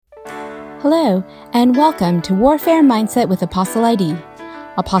Hello, and welcome to Warfare Mindset with Apostle ID.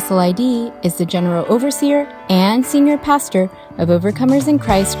 Apostle ID is the General Overseer and Senior Pastor of Overcomers in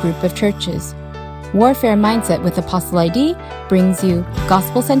Christ group of churches. Warfare Mindset with Apostle ID brings you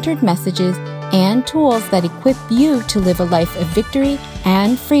gospel-centered messages and tools that equip you to live a life of victory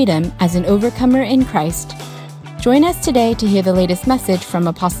and freedom as an overcomer in Christ. Join us today to hear the latest message from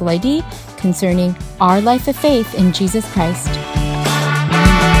Apostle ID concerning our life of faith in Jesus Christ.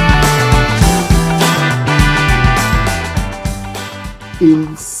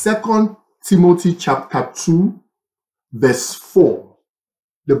 In 2 Timothy chapter 2, verse 4,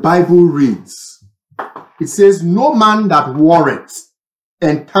 the Bible reads, it says, "No man that warreth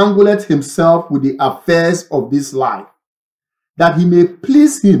entangleth himself with the affairs of this life, that he may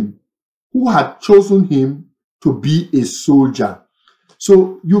please him who had chosen him to be a soldier."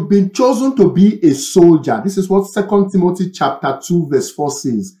 So you've been chosen to be a soldier. This is what 2 Timothy chapter 2, verse 4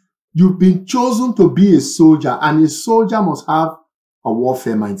 says. You've been chosen to be a soldier, and a soldier must have a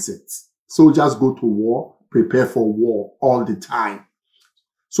warfare mindset. Soldiers go to war, prepare for war all the time.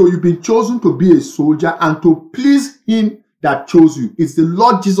 So you've been chosen to be a soldier and to please him that chose you. It's the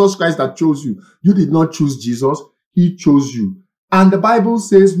Lord Jesus Christ that chose you. You did not choose Jesus. He chose you. And the Bible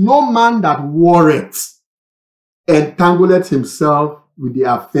says, "No man that warreth entangleth himself with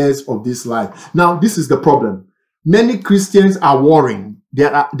the affairs of this life." Now, this is the problem. Many Christians are warring. They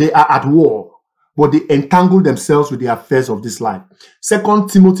are at war, but they entangle themselves with the affairs of this life. 2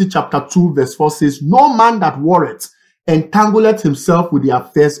 Timothy chapter 2, verse 4 says, "No man that warreth entangleth himself with the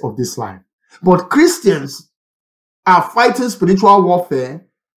affairs of this life." But Christians are fighting spiritual warfare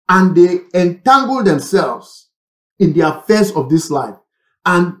and they entangle themselves in the affairs of this life.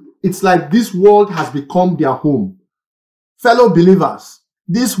 And it's like this world has become their home. Fellow believers,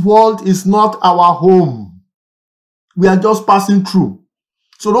 this world is not our home. We are just passing through.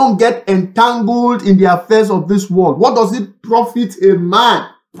 So don't get entangled in the affairs of this world. What does it profit a man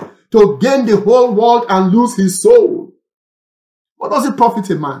to gain the whole world and lose his soul? What does it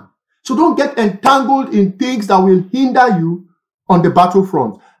profit a man? So don't get entangled in things that will hinder you on the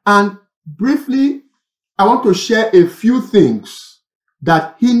battlefront. And briefly, I want to share a few things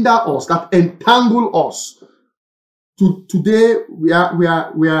that hinder us, that entangle us. Today, we are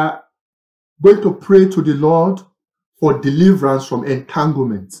going to pray to the Lord for deliverance from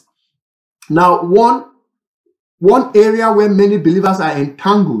entanglement. Now, one area where many believers are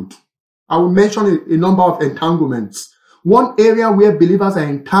entangled, I will mention a number of entanglements. One area where believers are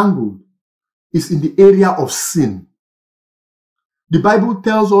entangled is in the area of sin. The Bible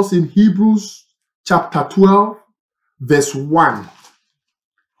tells us in Hebrews chapter 12, verse 1.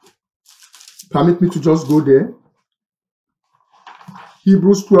 Permit me to just go there.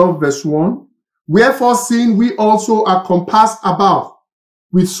 Hebrews 12, verse 1. "Wherefore, seeing we also are compassed about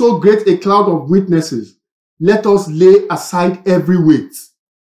with so great a cloud of witnesses, let us lay aside every weight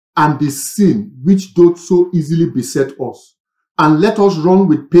and the sin which doth so easily beset us, and let us run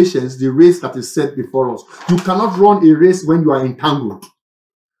with patience the race that is set before us." You cannot run a race when you are entangled.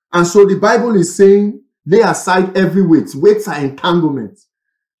 And so the Bible is saying, lay aside every weight. Weights are entanglement.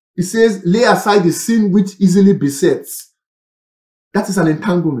 It says, lay aside the sin which easily besets. That is an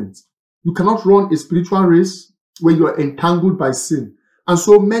entanglement. You cannot run a spiritual race when you are entangled by sin. And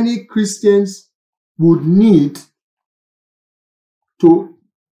so many Christians would need to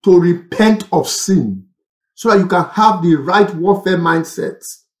repent of sin so that you can have the right warfare mindset.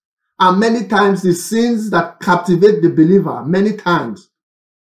 And many times the sins that captivate the believer, many times,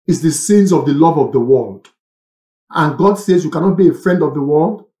 is the sins of the love of the world. And God says you cannot be a friend of the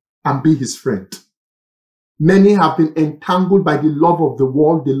world and be his friend. Many have been entangled by the love of the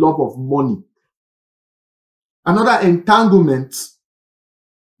world, the love of money. Another entanglement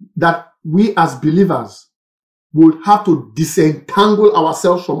that we as believers would have to disentangle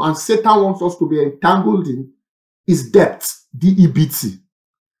ourselves from, and Satan wants us to be entangled in, is debt, D-E-B-T.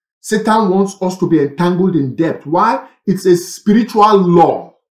 Satan wants us to be entangled in debt. Why? It's a spiritual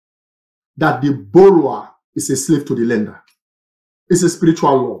law that the borrower is a slave to the lender. It's a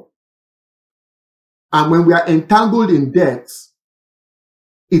spiritual law. And when we are entangled in debt,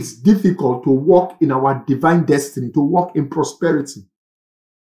 it's difficult to walk in our divine destiny, to walk in prosperity.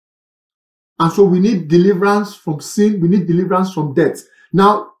 And so we need deliverance from sin. We need deliverance from debt.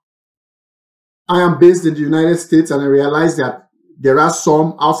 Now, I am based in the United States, and I realize that there are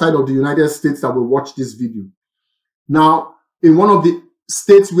some outside of the United States that will watch this video. Now, in one of the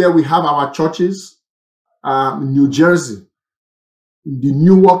states where we have our churches, New Jersey, in the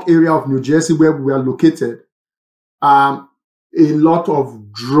Newark area of New Jersey where we are located, a lot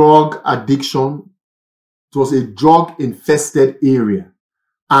of drug addiction. It was a drug-infested area.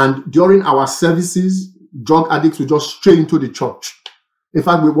 And during our services, drug addicts will just stray into the church. In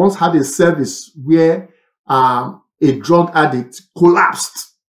fact, we once had a service where a drug addict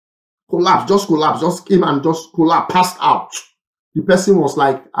collapsed, just came and just collapsed, passed out. The person was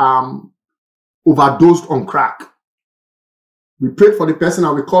like overdosed on crack. We prayed for the person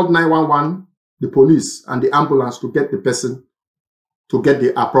and we called 911, the police and the ambulance to get the person to get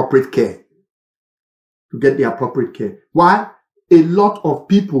the appropriate care. Why? A lot of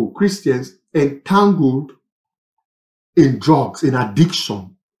people, Christians, entangled in drugs, in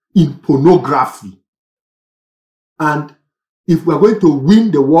addiction, in pornography. And if we're going to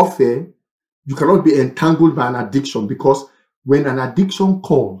win the warfare, you cannot be entangled by an addiction, because when an addiction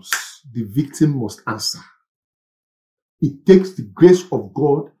calls, the victim must answer. It takes the grace of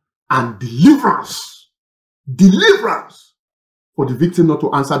God and deliverance for the victim not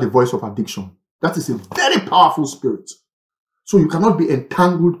to answer the voice of addiction. That is a very powerful spirit. So you cannot be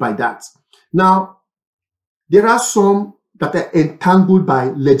entangled by that. Now, there are some that are entangled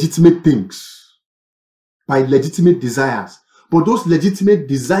by legitimate things, by legitimate desires. But those legitimate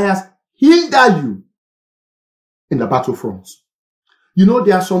desires hinder you in the battlefront. You know,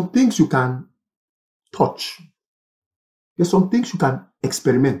 there are some things you can touch. There's some things you can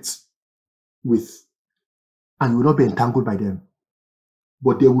experiment with, and you will not be entangled by them.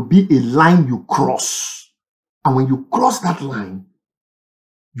 But there will be a line you cross. And when you cross that line,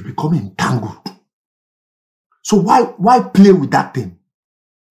 you become entangled. So why play with that thing?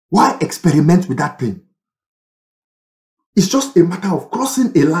 Why experiment with that thing? It's just a matter of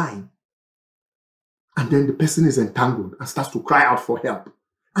crossing a line. And then the person is entangled and starts to cry out for help.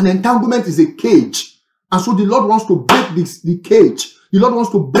 An entanglement is a cage. And so the Lord wants to break the cage. The Lord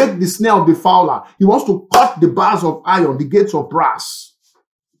wants to break the snare of the fowler. He wants to cut the bars of iron, the gates of brass.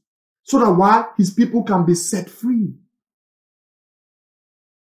 So that while his people can be set free.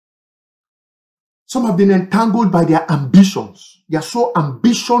 Some have been entangled by their ambitions. They are so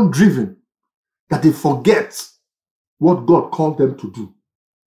ambition-driven that they forget what God called them to do.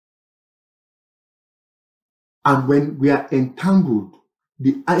 And when we are entangled,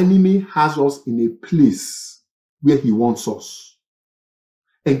 the enemy has us in a place where he wants us.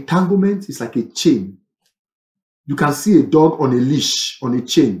 Entanglement is like a chain. You can see a dog on a leash, on a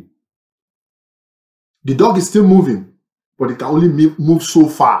chain. The dog is still moving, but it can only move so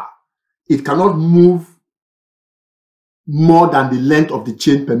far. It cannot move more than the length of the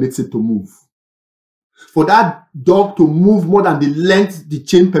chain permits it to move. For that dog to move more than the length the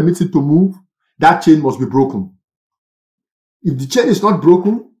chain permits it to move, that chain must be broken. If the chain is not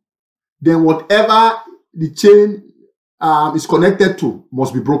broken, then whatever the chain is connected to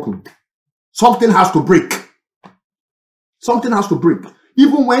must be broken. Something has to break. Something has to break.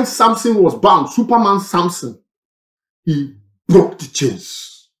 Even when Samson was bound, Superman Samson, he broke the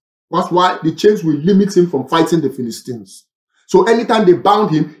chains. That's why the chains will limit him from fighting the Philistines. So anytime they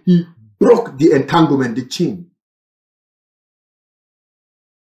bound him, he broke the entanglement, the chain.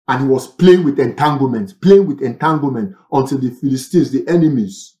 And he was playing with entanglement until the Philistines, the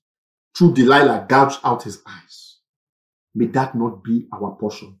enemies, through Delilah, gouged out his eyes. May that not be our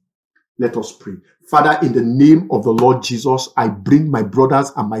portion. Let us pray. Father, in the name of the Lord Jesus, I bring my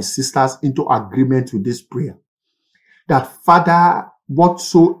brothers and my sisters into agreement with this prayer. That, Father,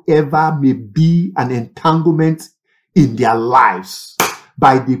 whatsoever may be an entanglement in their lives,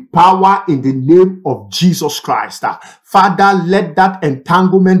 by the power in the name of Jesus Christ. Father, let that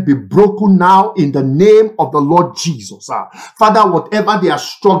entanglement be broken now in the name of the Lord Jesus. Father, whatever they are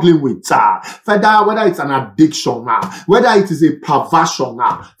struggling with, Father, whether it's an addiction, whether it is a perversion,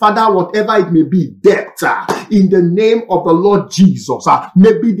 Father, whatever it may be, debt, in the name of the Lord Jesus,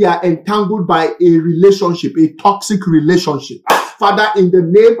 maybe they are entangled by a relationship, a toxic relationship. Father, in the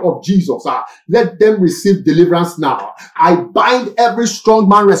name of Jesus, let them receive deliverance now. I bind every strong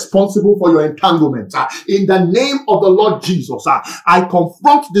man responsible for your entanglement. In the name of the Lord Jesus, I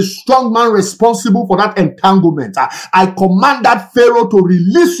confront the strong man responsible for that entanglement. I command that Pharaoh to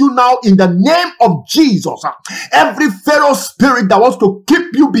release you now in the name of Jesus. Every Pharaoh spirit that wants to keep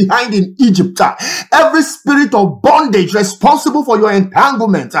you behind in Egypt, every spirit of bondage responsible for your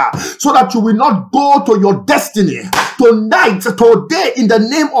entanglement, so that you will not go to your destiny tonight, today, in the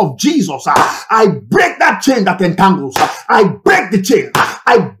name of Jesus, I break that chain that entangles. I break the chain.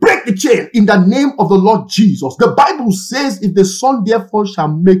 I break the chain in the name of the Lord Jesus. The Bible says, if the Son therefore shall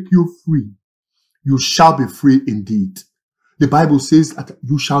make you free, you shall be free indeed. The Bible says that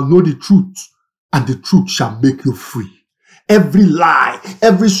you shall know the truth, and the truth shall make you free. every lie,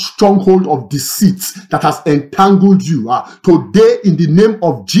 every stronghold of deceit that has entangled you, today in the name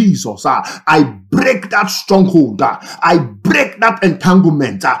of Jesus, I break that stronghold. I break that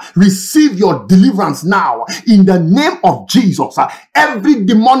entanglement. Receive your deliverance now in the name of Jesus. Every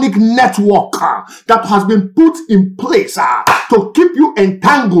demonic network that has been put in place to keep you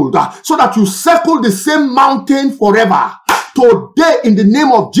entangled so that you circle the same mountain forever. Today, in the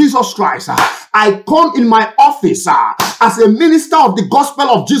name of Jesus Christ, I come in my office as a minister of the gospel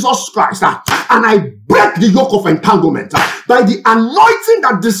of Jesus Christ, and I break the yoke of entanglement. By the anointing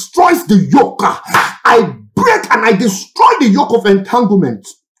that destroys the yoke, I break and I destroy the yoke of entanglement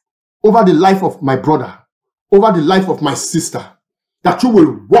over the life of my brother, over the life of my sister, that you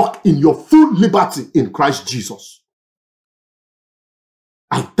will walk in your full liberty in Christ Jesus.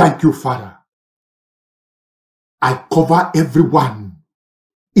 I thank you, Father. I cover everyone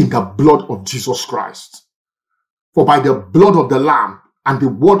in the blood of Jesus Christ. For by the blood of the Lamb and the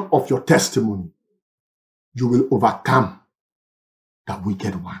word of your testimony, you will overcome the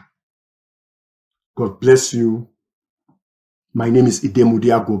wicked one. God bless you. My name is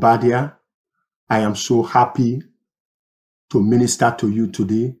Idemudia Gobadia. I am so happy to minister to you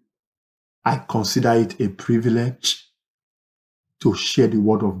today. I consider it a privilege to share the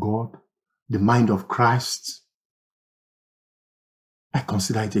word of God, the mind of Christ. I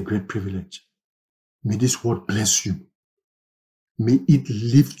consider it a great privilege. May this word bless you. May it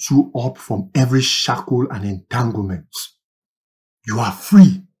lift you up from every shackle and entanglement. You are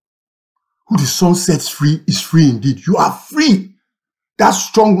free. Who the Son sets free is free indeed. You are free. That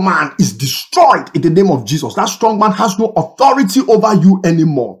strong man is destroyed in the name of Jesus. That strong man has no authority over you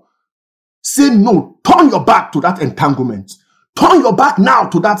anymore. Say no. Turn your back to that entanglement. Turn your back now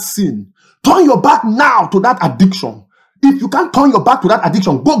to that sin. Turn your back now to that addiction. If you can't turn your back to that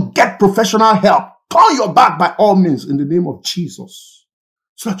addiction, go get professional help. Turn your back by all means in the name of Jesus,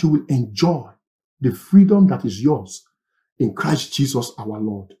 so that you will enjoy the freedom that is yours in Christ Jesus our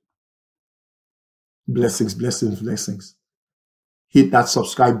Lord. Blessings, blessings, blessings. Hit that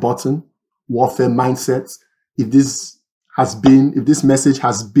subscribe button, Warfare Mindset. If this message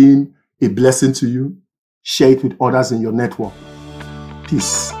has been a blessing to you, share it with others in your network.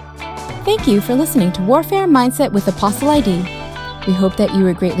 Peace. Thank you for listening to Warfare Mindset with Apostle ID. We hope that you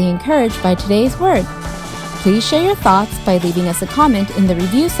were greatly encouraged by today's word. Please share your thoughts by leaving us a comment in the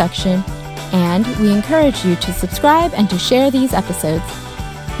review section, and we encourage you to subscribe and to share these episodes.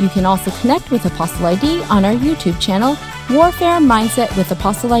 You can also connect with Apostle ID on our YouTube channel, Warfare Mindset with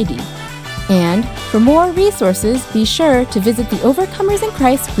Apostle ID. And for more resources, be sure to visit the Overcomers in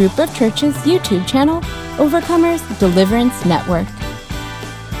Christ group of churches YouTube channel, Overcomers Deliverance Network.